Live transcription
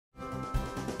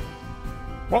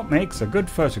What Makes a Good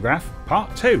Photograph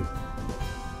Part 2.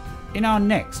 In our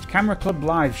next Camera Club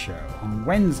live show on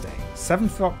Wednesday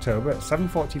 7th of October at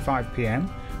 7:45 PM,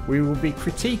 we will be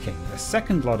critiquing the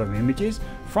second lot of images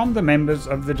from the members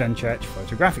of the Dunchurch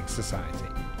Photographic Society.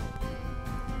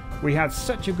 We had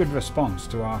such a good response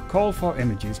to our call for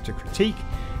images to critique,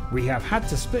 we have had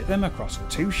to split them across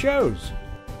 2 shows.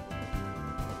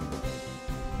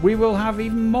 We will have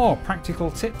even more practical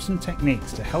tips and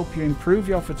techniques to help you improve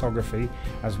your photography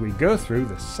as we go through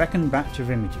the second batch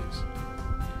of images.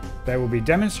 There will be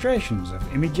demonstrations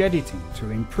of image editing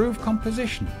to improve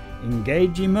composition,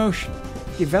 engage emotion,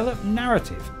 develop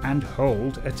narrative and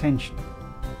hold attention.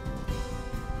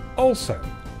 Also,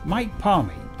 Mike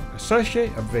Palmy,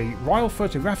 Associate of the Royal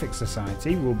Photographic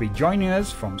Society, will be joining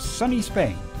us from sunny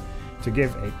Spain to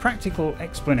give a practical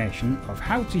explanation of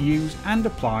how to use and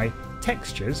apply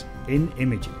textures in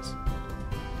images.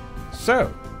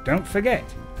 So, don't forget,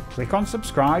 click on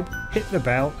subscribe, hit the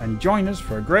bell and join us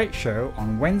for a great show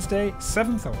on Wednesday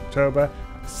 7th October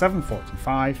at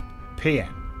 7:45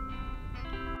 PM.